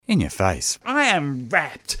In your face. I am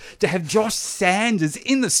rapt to have Josh Sanders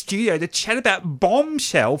in the studio to chat about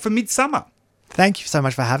Bombshell for Midsummer. Thank you so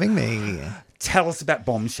much for having me. Tell us about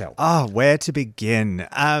Bombshell. Oh, where to begin?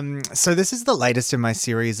 So this is the latest in my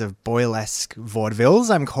series of boylesque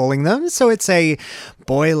vaudevilles, I'm calling them. So it's a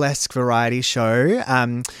boylesque variety show.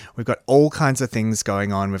 We've got all kinds of things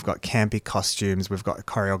going on. We've got campy costumes, we've got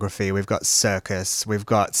choreography, we've got circus, we've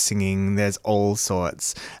got singing. There's all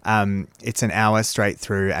sorts. It's an hour straight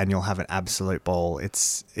through and you'll have an absolute ball.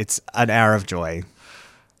 It's an hour of joy.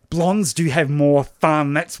 Blondes do have more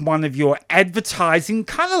fun. That's one of your advertising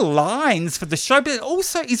kind of lines for the show, but it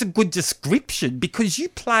also is a good description because you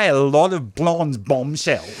play a lot of blonde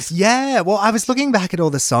bombshells. Yeah, well, I was looking back at all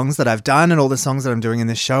the songs that I've done and all the songs that I'm doing in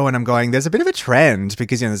this show, and I'm going, there's a bit of a trend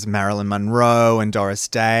because, you know, there's Marilyn Monroe and Doris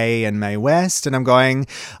Day and Mae West, and I'm going,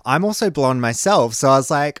 I'm also blonde myself. So I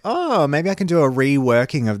was like, oh, maybe I can do a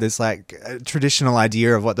reworking of this like traditional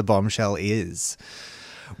idea of what the bombshell is.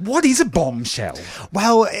 What is a bombshell?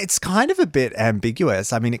 Well, it's kind of a bit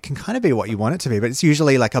ambiguous. I mean, it can kind of be what you want it to be, but it's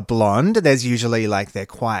usually like a blonde. There's usually like they're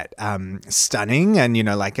quite stunning and, you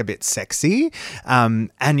know, like a bit sexy.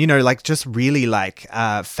 And, you know, like just really like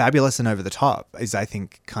fabulous and over the top is, I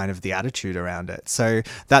think, kind of the attitude around it. So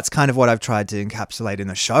that's kind of what I've tried to encapsulate in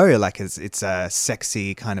the show. Like it's a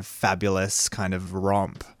sexy kind of fabulous kind of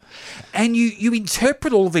romp. And you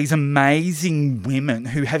interpret all these amazing women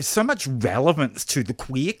who have so much relevance to the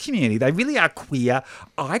queer community. They really are queer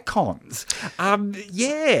icons. Kind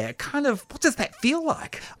of, what does that feel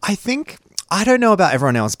like? I don't know about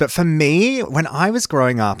everyone else, but for me, when I was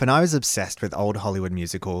growing up and I was obsessed with old Hollywood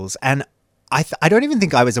musicals, and I don't even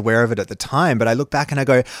think I was aware of it at the time, but I look back and I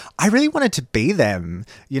go, I really wanted to be them.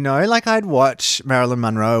 You know, like I'd watch Marilyn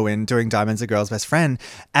Monroe in Doing Diamonds, a Girl's Best Friend,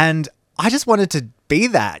 and I just wanted to be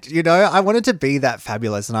that, you know, I wanted to be that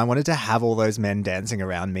fabulous and I wanted to have all those men dancing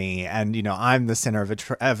around me and, you know, I'm the center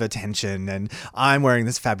of attention and I'm wearing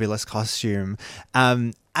this fabulous costume.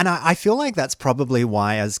 And I feel like that's probably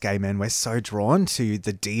why as gay men we're so drawn to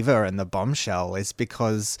the diva and the bombshell is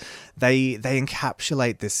because they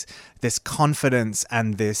encapsulate this confidence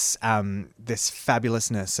and this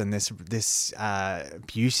fabulousness and this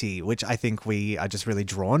beauty, which I think we are just really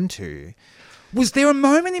drawn to. Was there a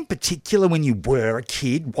moment in particular when you were a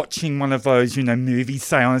kid watching one of those, you know, movies,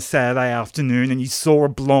 say on a Saturday afternoon and you saw a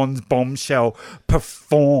blonde bombshell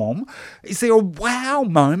perform? Is there a wow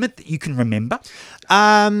moment that you can remember?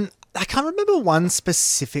 I can't remember one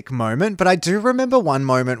specific moment, but I do remember one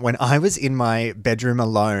moment when I was in my bedroom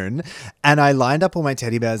alone and I lined up all my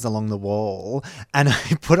teddy bears along the wall and I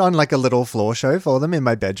put on like a little floor show for them in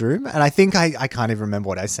my bedroom. And I think I can't even remember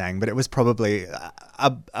what I sang, but it was probably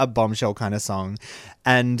a bombshell kind of song.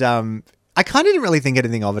 And I kind of didn't really think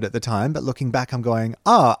anything of it at the time, but looking back, I'm going,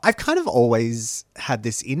 oh, I've kind of always had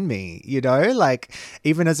this in me, you know? Like,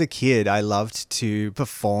 even as a kid, I loved to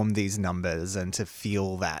perform these numbers and to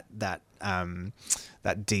feel that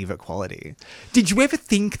diva quality. Did you ever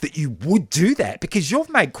think that you would do that? Because you've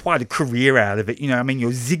made quite a career out of it. You know, I mean,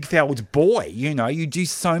 you're Ziegfeld's boy. You know, you do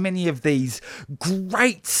so many of these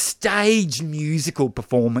great stage musical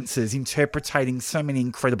performances interpreting so many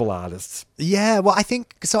incredible artists. Yeah, well, I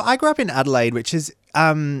think, so I grew up in Adelaide, which is,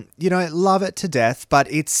 you know, love it to death, but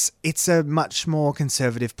it's a much more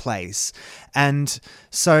conservative place. And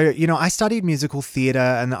so, you know, I studied musical theatre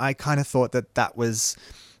and I kind of thought that was...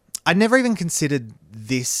 I never even considered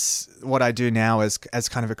this, what I do now, as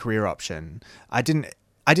kind of a career option. I didn't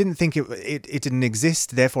think it didn't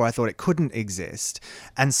exist, therefore I thought it couldn't exist.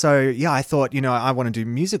 And so, yeah, I thought, you know, I want to do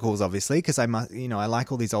musicals, obviously, because I must, you know, I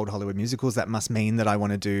like all these old Hollywood musicals. That must mean that I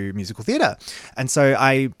want to do musical theatre. And so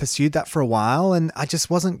I pursued that for a while and I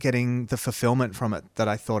just wasn't getting the fulfillment from it that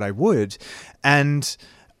I thought I would. And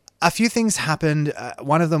a few things happened.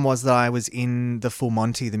 One of them was that I was in the Full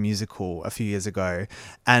Monty, the musical, a few years ago.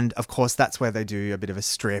 And of course, that's where they do a bit of a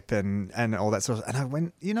strip and all that sort of, and I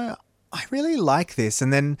went, you know, I really like this.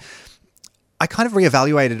 And then I kind of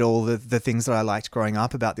reevaluated all the things that I liked growing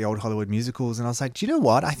up about the old Hollywood musicals. And I was like, do you know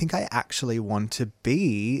what? I think I actually want to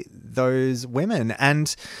be those women.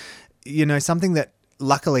 And, you know, something that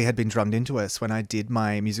luckily had been drummed into us when I did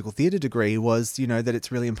my musical theatre degree was, you know, that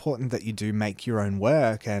it's really important that you do make your own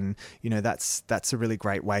work. And, you know, that's a really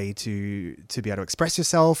great way to be able to express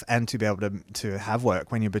yourself and to be able to have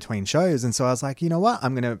work when you're between shows. And so I was like, you know what,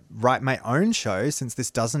 I'm going to write my own show. Since this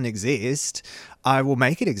doesn't exist, I will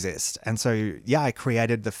make it exist. And so, yeah, I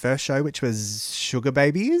created the first show, which was Sugar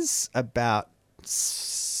Babies, about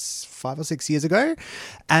 5 or 6 years ago.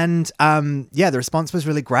 And the response was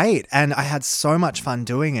really great. And I had so much fun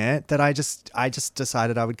doing it that I just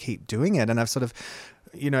decided I would keep doing it. And I've sort of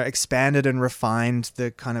expanded and refined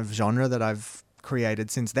the kind of genre that I've created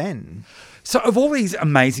since then. So of all these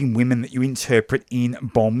amazing women that you interpret in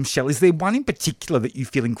Bombshell, is there one in particular that you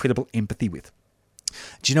feel incredible empathy with?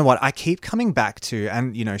 Do you know what? I keep coming back to,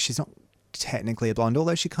 and, she's not technically a blonde,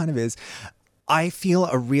 although she kind of is. I feel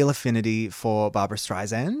a real affinity for Barbra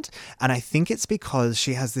Streisand, and I think it's because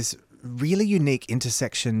she has this really unique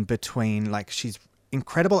intersection between, like, she's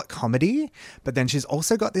incredible at comedy, but then she's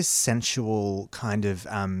also got this sensual kind of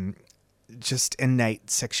just innate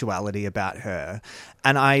sexuality about her.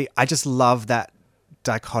 And I just love that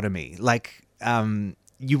dichotomy. Like,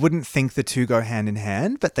 you wouldn't think the two go hand in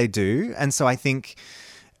hand, but they do. And so I think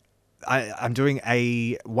I'm doing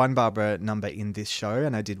one Barbara number in this show,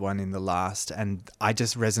 and I did one in the last, and I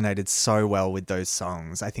just resonated so well with those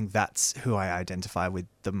songs. I think that's who I identify with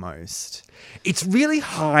the most. It's really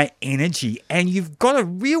high energy, and you've got a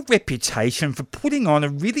real reputation for putting on a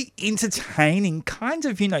really entertaining kind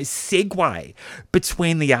of, segue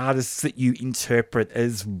between the artists that you interpret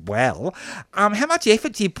as well. How much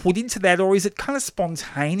effort do you put into that, or is it kind of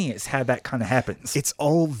spontaneous how that kind of happens? It's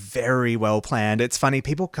all very well planned. It's funny,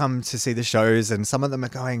 people come to see the shows and some of them are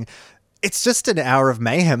going, it's just an hour of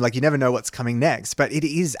mayhem. Like, you never know what's coming next, but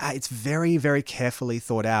it's very, very carefully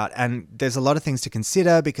thought out. And there's a lot of things to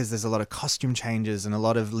consider because there's a lot of costume changes and a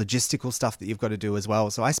lot of logistical stuff that you've got to do as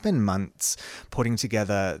well. So I spend months putting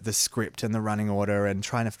together the script and the running order and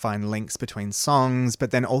trying to find links between songs,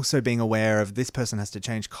 but then also being aware of this person has to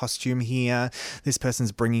change costume here. This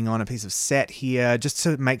person's bringing on a piece of set here, just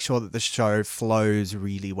to make sure that the show flows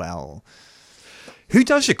really well. Who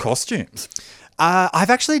does your costumes? I've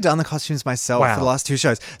actually done the costumes myself Wow. for the last two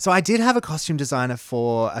shows. So I did have a costume designer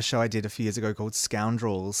for a show I did a few years ago called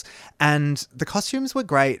Scoundrels. And the costumes were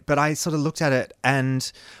great, but I sort of looked at it and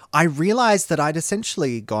I realized that I'd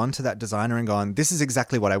essentially gone to that designer and gone, this is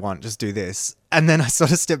exactly what I want, just do this. And then I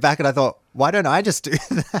sort of stepped back and I thought, why don't I just do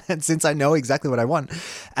that since I know exactly what I want?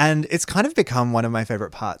 And it's kind of become one of my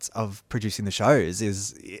favorite parts of producing the shows.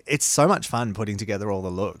 Is it's so much fun putting together all the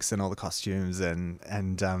looks and all the costumes and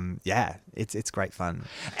yeah, it's great fun.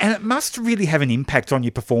 And it must really have an impact on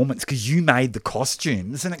your performance because you made the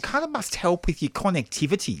costumes, and it kind of must help with your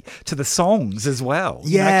connectivity to the songs as well.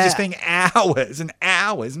 Yeah. Just being hours and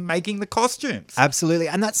hours making the costumes. Absolutely.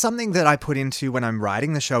 And that's something that I put into when I'm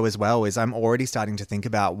writing the show as well, is I'm already starting to think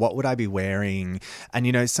about what would I be wearing. And,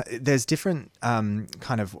 there's different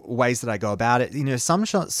kind of ways that I go about it. Some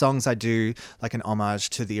songs I do like an homage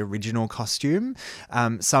to the original costume.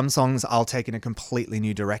 Some songs I'll take in a completely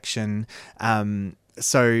new direction.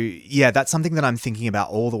 So yeah, that's something that I'm thinking about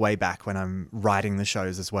all the way back when I'm writing the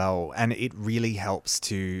shows as well. And it really helps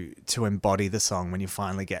to embody the song when you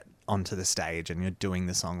finally get onto the stage and you're doing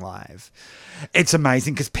the song live. It's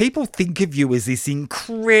amazing because people think of you as this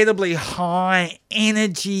incredibly high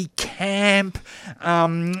energy camp,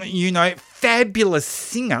 fabulous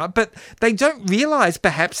singer, but they don't realize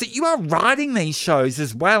perhaps that you are writing these shows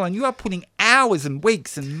as well, and you are putting hours and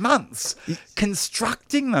weeks and months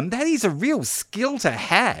constructing them. That is a real skill to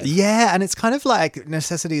have. Yeah, and it's kind of like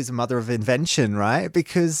necessity is the mother of invention, right?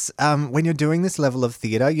 Because when you're doing this level of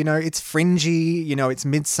theatre, it's fringy, it's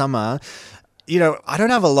midsummer. I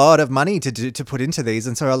don't have a lot of money to put into these.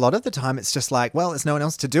 And so a lot of the time it's just like, well, there's no one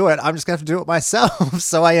else to do it. I'm just going to have to do it myself.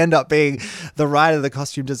 So I end up being the writer, the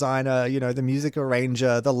costume designer, the music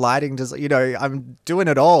arranger, the lighting designer, I'm doing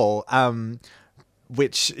it all.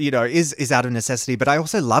 Which, is out of necessity, but I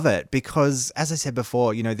also love it because, as I said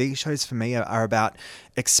before, these shows for me are about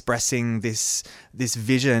expressing this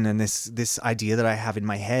vision and this idea that I have in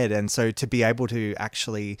my head. And so to be able to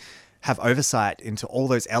actually have oversight into all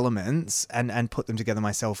those elements and put them together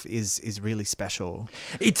myself is really special.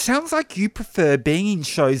 It sounds like you prefer being in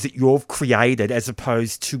shows that you've created as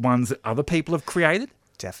opposed to ones that other people have created.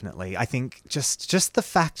 Definitely. I think just the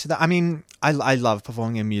fact that, I love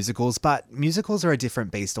performing in musicals, but musicals are a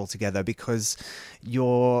different beast altogether because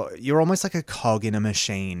you're almost like a cog in a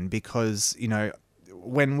machine because,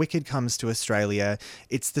 when Wicked comes to Australia,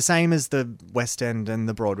 it's the same as the West End and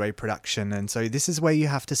the Broadway production. And so this is where you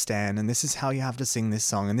have to stand, and this is how you have to sing this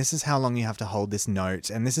song, and this is how long you have to hold this note,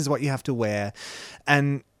 and this is what you have to wear.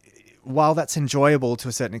 And while that's enjoyable to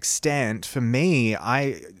a certain extent, for me,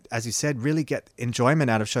 I, as you said, really get enjoyment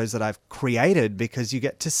out of shows that I've created because you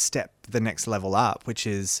get to step the next level up, which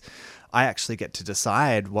is I actually get to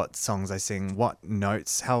decide what songs I sing, what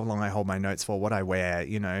notes, how long I hold my notes for, what I wear,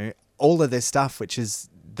 all of this stuff, which is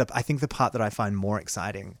I think the part that I find more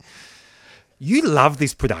exciting. You love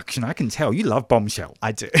this production. I can tell. You love Bombshell.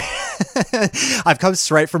 I do. I've come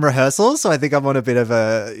straight from rehearsal, so I think I'm on a bit of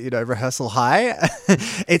a, rehearsal high.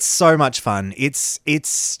 It's so much fun.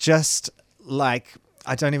 It's just like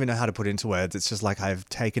I don't even know how to put it into words. It's just like I've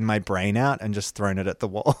taken my brain out and just thrown it at the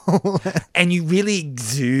wall. And you really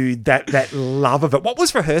exude that love of it. What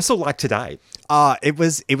was rehearsal like today? It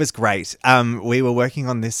was great. We were working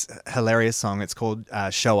on this hilarious song. It's called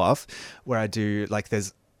Show Off, where I do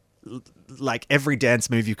there's like every dance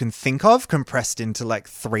move you can think of compressed into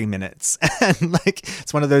 3 minutes. And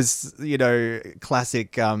it's one of those,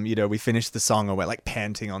 classic, we finish the song and we're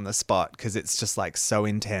panting on the spot because it's just so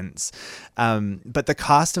intense. But the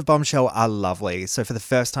cast of Bombshell are lovely. So for the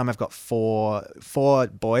first time, I've got four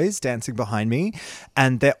boys dancing behind me,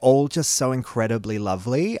 and they're all just so incredibly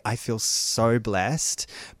lovely. I feel so blessed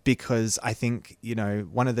because I think,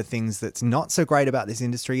 one of the things that's not so great about this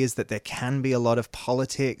industry is that there can be a lot of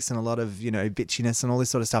politics and a lot of, bitchiness and all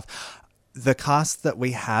this sort of stuff. The cast that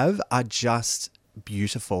we have are just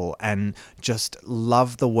beautiful and just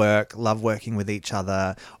love the work, love working with each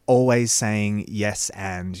other, always saying yes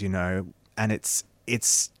and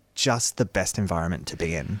it's just the best environment to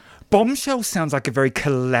be in. Bombshell sounds like a very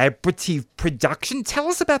collaborative production. Tell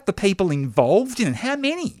us about the people involved in it. How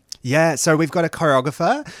many? Yeah, so we've got a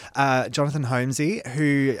choreographer, Jonathan Holmesy,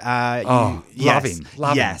 who... love him.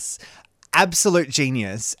 Yes, absolute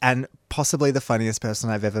genius and possibly the funniest person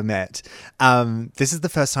I've ever met. This is the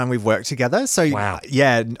first time we've worked together. So, wow.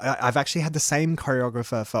 Yeah, I've actually had the same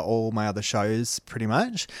choreographer for all my other shows, pretty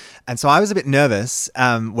much. And so I was a bit nervous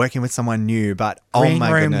working with someone new, but Green oh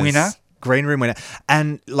my room goodness. winner. Green room winner.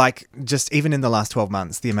 And just even in the last 12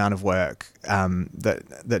 months, the amount of work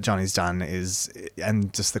that Johnny's done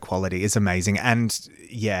and just the quality is amazing. And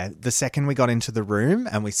yeah, the second we got into the room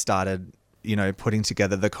and we started, putting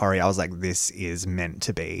together the choreo, I was like, this is meant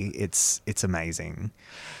to be. It's amazing.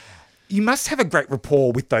 You must have a great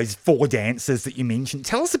rapport with those 4 dancers that you mentioned.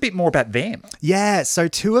 Tell us a bit more about them. Yeah, so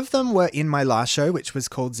 2 of them were in my last show, which was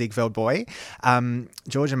called Ziegfeld Boy,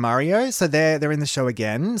 George and Mario. So they're in the show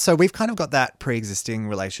again. So we've kind of got that pre-existing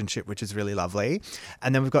relationship, which is really lovely.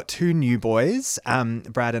 And then we've got 2 new boys,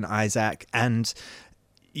 Brad and Isaac, and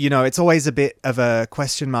it's always a bit of a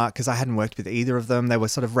question mark because I hadn't worked with either of them. They were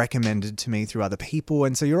sort of recommended to me through other people.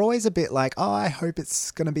 And so you're always a bit like, oh, I hope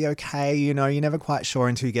it's going to be okay. You're never quite sure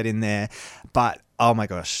until you get in there. But oh my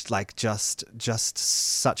gosh, just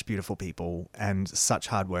such beautiful people and such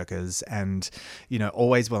hard workers and,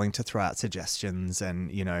 always willing to throw out suggestions. And,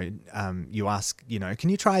 you ask, can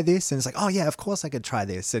you try this? And it's like, oh yeah, of course I could try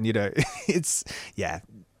this. And, it's, yeah.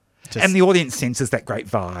 And the audience senses that great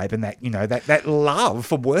vibe and that, that love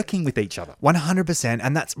for working with each other. 100%.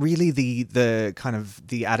 And that's really the kind of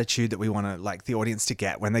the attitude that we want to the audience to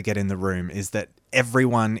get when they get in the room is that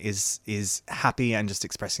everyone is happy and just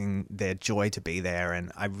expressing their joy to be there.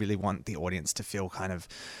 And I really want the audience to feel kind of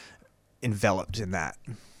enveloped in that.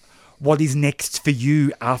 What is next for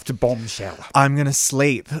you after Bombshell? I'm going to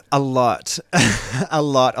sleep a lot, a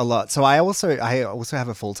lot. So I also have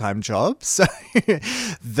a full-time job. So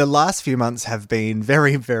the last few months have been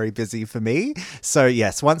very, very busy for me. So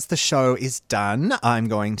yes, once the show is done, I'm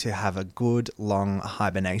going to have a good long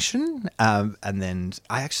hibernation. And then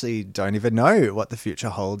I actually don't even know what the future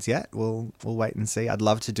holds yet. We'll wait and see. I'd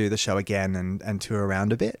love to do the show again and tour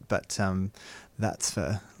around a bit, but that's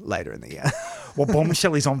for later in the year. Well,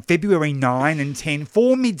 Bombshell is on February 9 and 10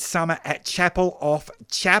 for Midsummer at Chapel Off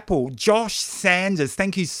Chapel. Josh Sanders,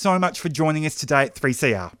 thank you so much for joining us today at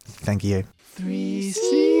 3CR. Thank you.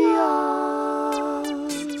 3CR.